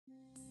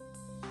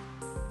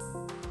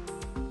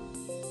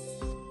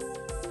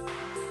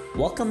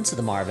Welcome to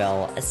the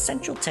Marvell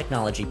Essential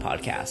Technology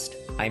Podcast.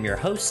 I'm your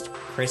host,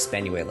 Chris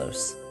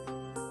Banuelos.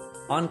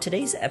 On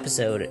today's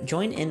episode,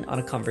 join in on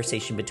a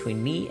conversation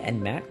between me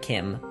and Matt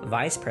Kim,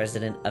 Vice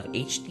President of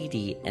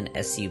HDD and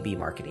SUB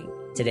Marketing.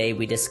 Today,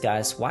 we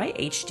discuss why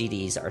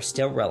HDDs are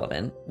still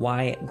relevant,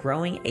 why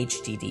growing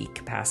HDD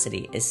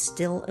capacity is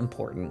still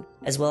important,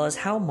 as well as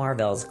how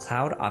Marvell's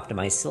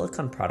cloud-optimized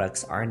silicon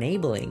products are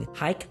enabling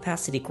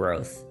high-capacity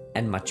growth,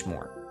 and much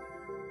more.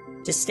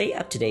 To stay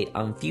up to date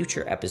on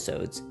future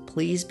episodes,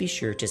 please be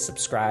sure to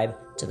subscribe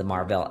to the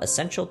Marvell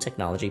Essential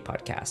Technology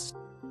Podcast.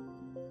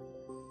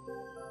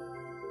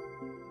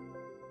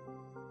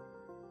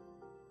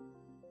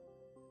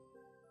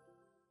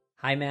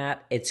 Hi,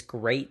 Matt. It's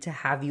great to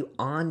have you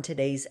on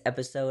today's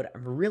episode.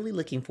 I'm really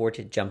looking forward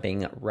to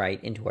jumping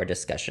right into our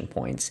discussion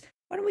points.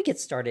 Why don't we get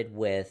started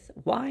with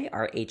why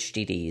are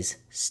HDDs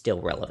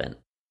still relevant?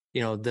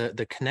 You know,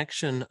 the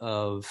connection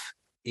of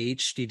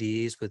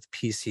HDDs with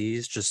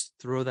PCs, just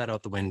throw that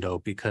out the window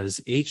because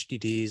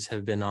HDDs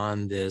have been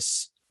on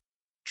this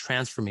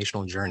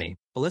transformational journey.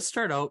 But let's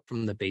start out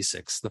from the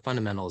basics, the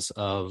fundamentals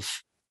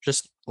of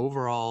just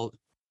overall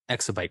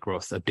exabyte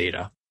growth of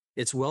data.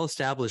 It's well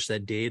established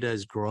that data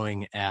is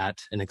growing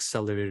at an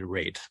accelerated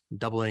rate,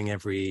 doubling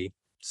every,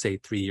 say,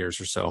 3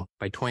 years or so.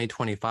 By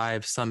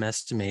 2025, some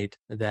estimate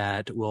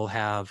that we'll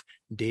have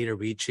data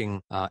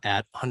reaching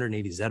at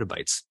 180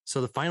 zettabytes. So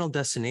the final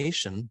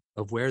destination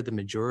of where the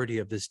majority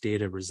of this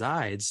data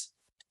resides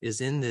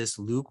is in this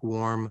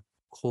lukewarm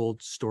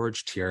cold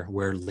storage tier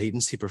where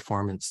latency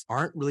performance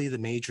aren't really the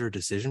major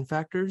decision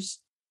factors.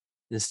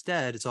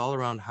 Instead, it's all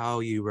around how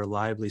you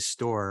reliably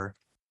store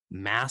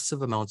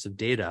massive amounts of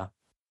data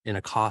in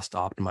a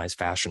cost-optimized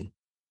fashion.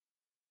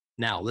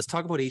 Now, let's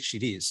talk about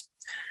HDDs.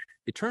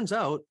 It turns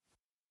out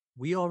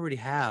we already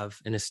have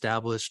an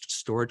established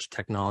storage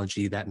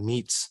technology that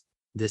meets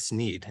this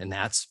need, and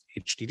that's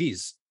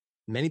HDDs.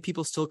 Many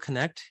people still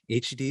connect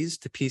HDDs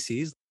to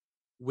PCs,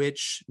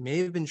 which may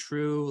have been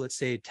true, let's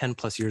say 10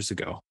 plus years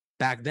ago.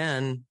 Back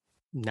then,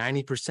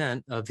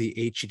 90% of the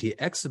HDD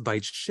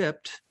exabytes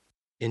shipped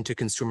into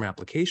consumer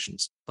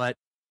applications, but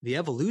the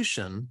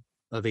evolution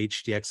of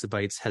HDD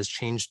exabytes has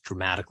changed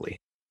dramatically.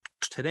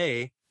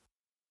 Today,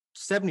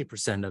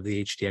 70% of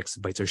the HDD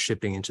exabytes are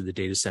shipping into the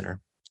data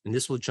center, and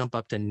this will jump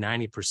up to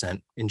 90%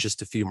 in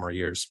just a few more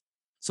years.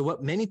 So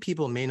what many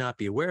people may not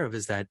be aware of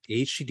is that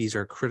HDDs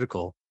are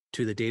critical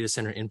to the data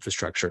center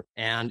infrastructure.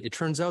 And it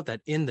turns out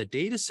that in the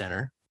data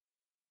center,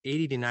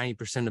 80 to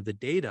 90% of the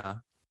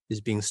data is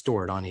being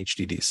stored on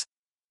HDDs.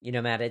 You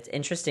know, Matt, it's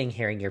interesting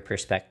hearing your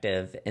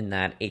perspective in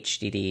that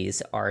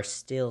HDDs are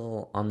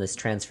still on this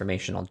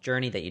transformational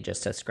journey that you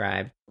just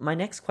described. My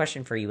next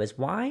question for you is,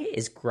 why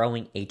is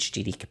growing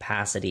HDD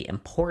capacity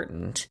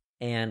important,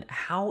 and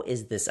how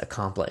is this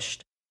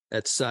accomplished?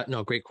 That's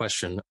great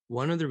question.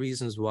 One of the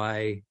reasons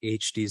why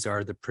HDDs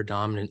are the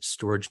predominant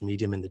storage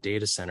medium in the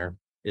data center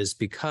is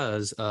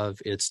because of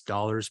its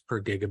dollars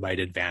per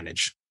gigabyte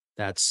advantage.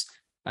 That's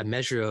a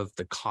measure of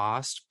the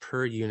cost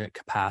per unit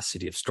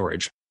capacity of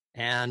storage.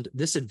 And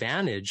this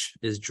advantage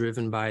is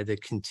driven by the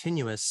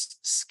continuous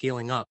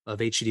scaling up of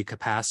HDD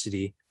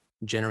capacity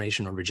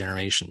generation over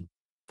generation.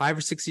 5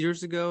 or 6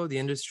 years ago, the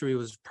industry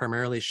was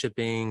primarily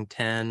shipping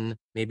 10,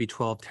 maybe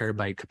 12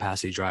 terabyte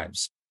capacity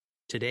drives.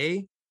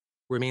 Today,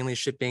 we're mainly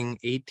shipping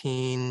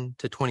 18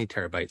 to 20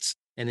 terabytes.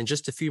 And in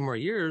just a few more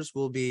years,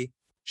 we'll be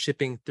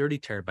shipping 30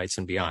 terabytes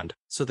and beyond.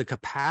 So the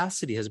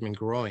capacity has been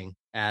growing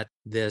at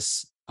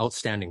this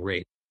outstanding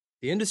rate.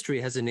 The industry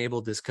has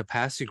enabled this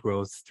capacity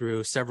growth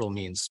through several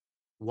means.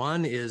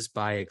 One is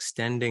by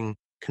extending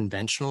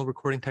conventional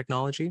recording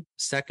technology.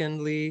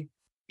 Secondly,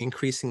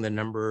 increasing the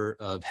number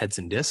of heads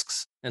and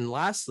disks. And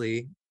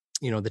lastly,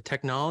 the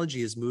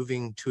technology is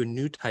moving to a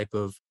new type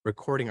of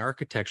recording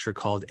architecture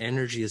called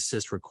energy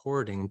assist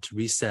recording to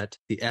reset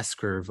the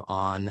S-curve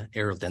on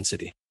areal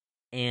density.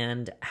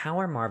 And how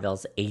are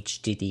Marvell's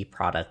HDD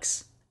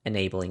products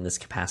enabling this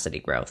capacity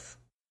growth?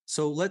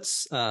 So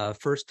let's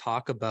first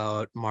talk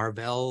about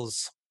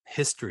Marvell's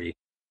history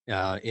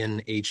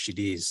in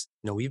HDDs.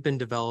 We've been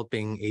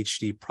developing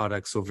HD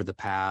products over the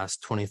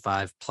past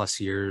 25 plus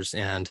years,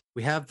 and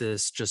we have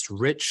this just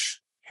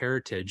rich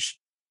heritage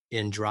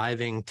in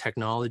driving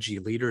technology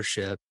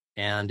leadership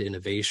and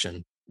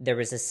innovation. There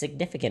was a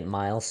significant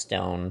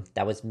milestone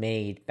that was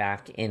made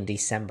back in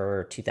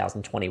December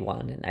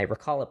 2021, and I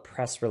recall a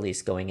press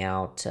release going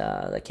out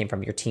that came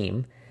from your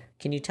team.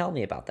 Can you tell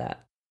me about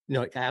that?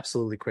 No,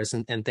 absolutely, Chris.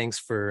 And thanks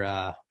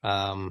for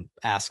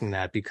asking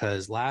that,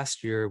 because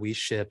last year we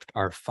shipped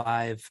our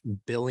 5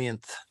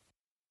 billionth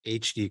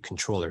HD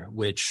controller,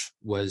 which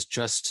was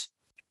just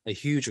a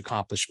huge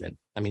accomplishment.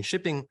 I mean,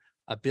 shipping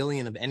 1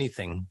 billion of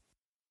anything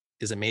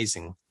is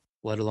amazing,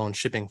 let alone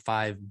shipping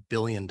 5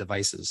 billion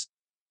devices.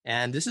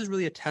 And this is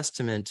really a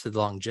testament to the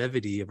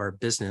longevity of our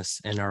business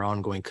and our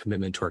ongoing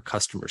commitment to our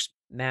customers.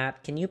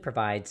 Matt, can you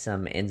provide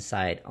some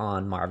insight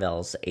on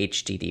Marvell's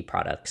HDD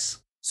products?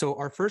 So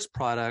our first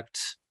product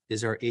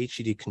is our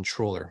HDD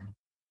controller.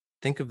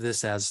 Think of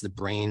this as the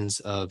brains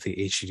of the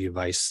HDD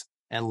device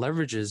and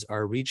leverages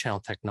our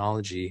rechannel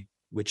technology,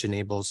 which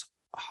enables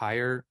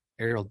higher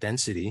aerial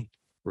density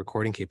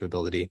recording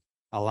capability,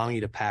 allowing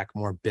you to pack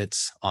more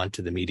bits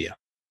onto the media.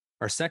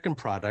 Our second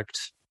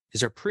product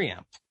is our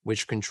preamp,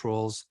 which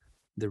controls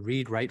the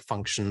read-write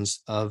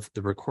functions of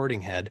the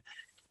recording head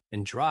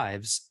and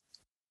drives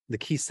the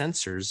key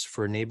sensors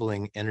for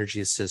enabling energy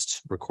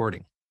assist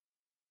recording.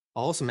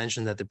 I'll also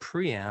mention that the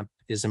preamp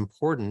is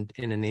important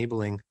in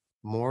enabling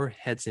more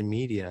heads and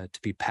media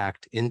to be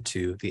packed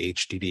into the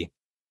HDD.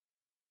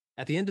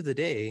 At the end of the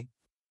day,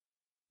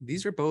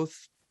 these are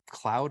both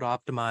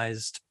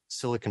cloud-optimized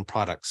silicon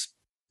products,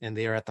 and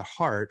they are at the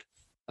heart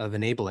of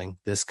enabling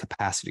this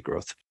capacity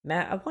growth.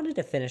 Matt, I wanted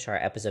to finish our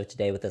episode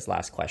today with this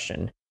last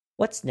question.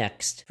 What's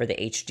next for the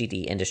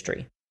HDD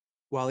industry?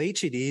 While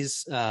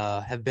HDDs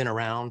have been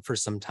around for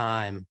some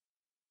time,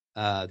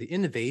 the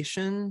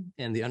innovation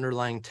and the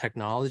underlying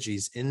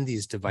technologies in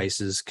these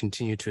devices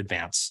continue to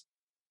advance.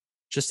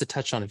 Just to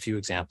touch on a few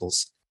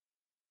examples,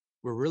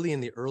 we're really in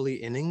the early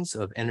innings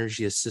of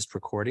energy assist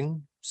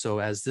recording. So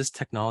as this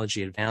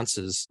technology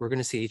advances, we're going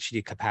to see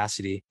HDD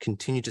capacity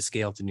continue to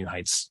scale to new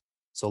heights.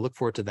 So look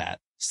forward to that.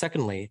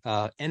 Secondly,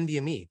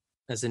 NVMe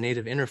as a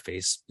native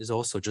interface is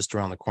also just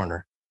around the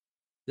corner.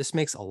 This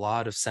makes a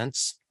lot of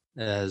sense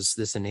as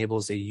this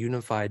enables a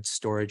unified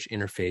storage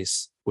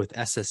interface with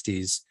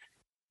SSDs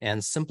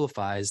and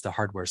simplifies the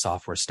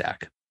hardware-software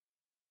stack.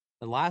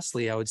 And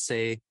lastly, I would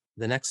say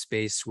the next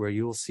space where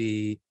you will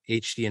see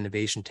HD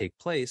innovation take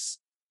place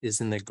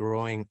is in the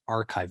growing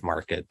archive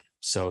market.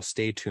 So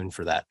stay tuned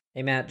for that.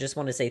 Hey, Matt, just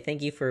want to say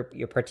thank you for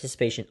your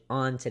participation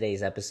on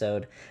today's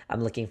episode.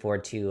 I'm looking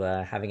forward to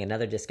having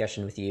another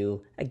discussion with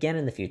you again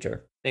in the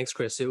future. Thanks,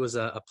 Chris. It was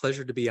a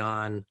pleasure to be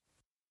on.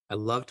 I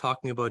love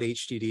talking about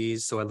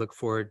HDDs, so I look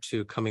forward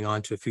to coming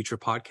on to a future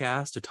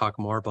podcast to talk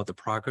more about the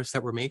progress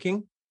that we're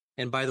making.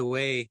 And by the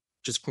way,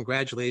 just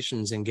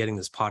congratulations in getting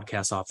this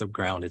podcast off the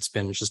ground. It's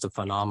been just a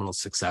phenomenal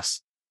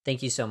success.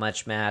 Thank you so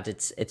much, Matt.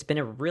 It's been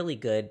a really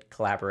good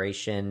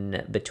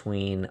collaboration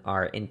between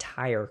our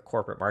entire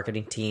corporate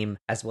marketing team,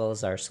 as well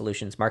as our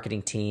solutions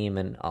marketing team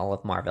and all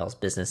of Marvell's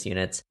business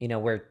units. You know,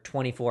 we're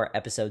 24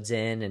 episodes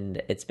in,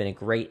 and it's been a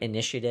great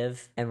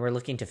initiative, and we're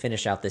looking to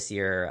finish out this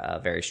year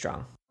very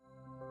strong.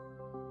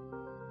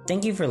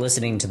 Thank you for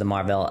listening to the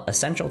Marvell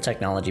Essential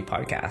Technology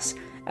Podcast.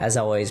 As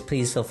always,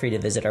 please feel free to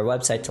visit our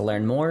website to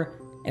learn more,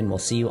 and we'll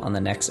see you on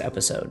the next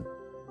episode.